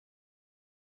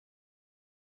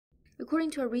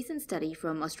According to a recent study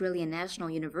from Australian National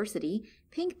University,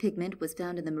 pink pigment was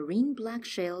found in the marine black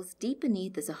shales deep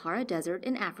beneath the Sahara Desert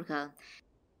in Africa.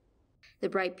 The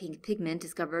bright pink pigment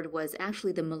discovered was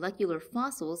actually the molecular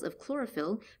fossils of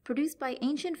chlorophyll produced by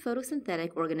ancient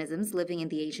photosynthetic organisms living in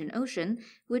the Asian Ocean,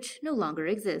 which no longer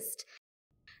exist.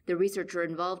 The researcher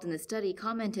involved in the study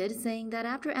commented, saying that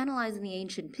after analyzing the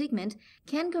ancient pigment,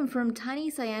 can confirm tiny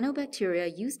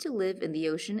cyanobacteria used to live in the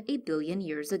ocean 1 billion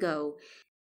years ago.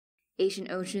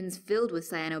 Asian oceans filled with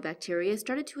cyanobacteria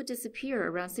started to disappear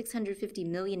around 650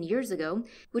 million years ago,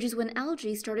 which is when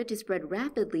algae started to spread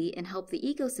rapidly and help the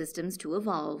ecosystems to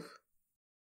evolve.